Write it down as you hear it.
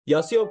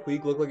Yasiel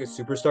Puig looked like a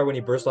superstar when he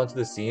burst onto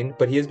the scene,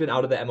 but he has been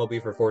out of the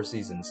MLB for 4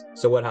 seasons.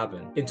 So what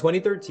happened? In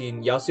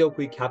 2013, Yasiel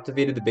Puig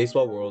captivated the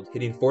baseball world,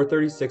 hitting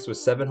 .436 with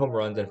 7 home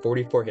runs and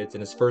 44 hits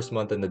in his first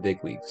month in the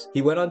big leagues.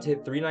 He went on to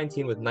hit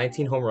 .319 with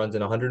 19 home runs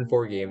in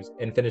 104 games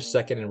and finished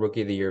second in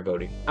Rookie of the Year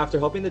voting. After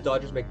helping the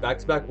Dodgers make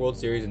back-to-back World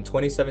Series in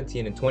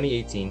 2017 and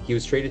 2018, he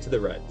was traded to the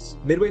Reds.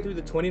 Midway through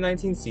the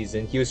 2019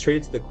 season, he was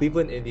traded to the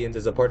Cleveland Indians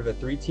as a part of a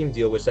 3-team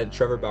deal which sent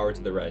Trevor Bauer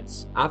to the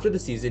Reds. After the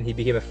season, he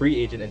became a free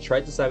agent and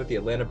tried to sign with the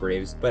Atlanta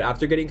Braves, but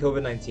after getting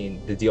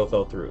COVID-19, the deal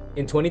fell through.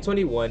 In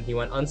 2021, he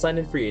went unsigned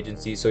in free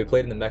agency, so he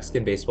played in the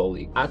Mexican Baseball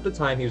League. At the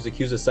time, he was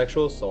accused of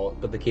sexual assault,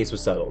 but the case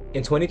was settled.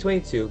 In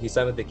 2022, he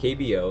signed with the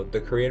KBO, the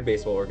Korean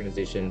Baseball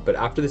Organization, but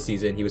after the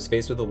season, he was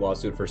faced with a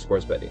lawsuit for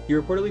sports betting. He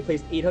reportedly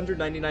placed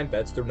 899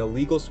 bets through an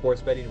illegal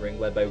sports betting ring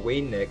led by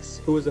Wayne Nix,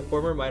 who was a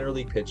former minor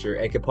league pitcher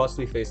and could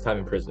possibly face time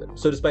in prison.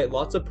 So despite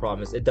lots of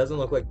promise, it doesn't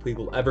look like Puig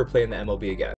will ever play in the MLB again.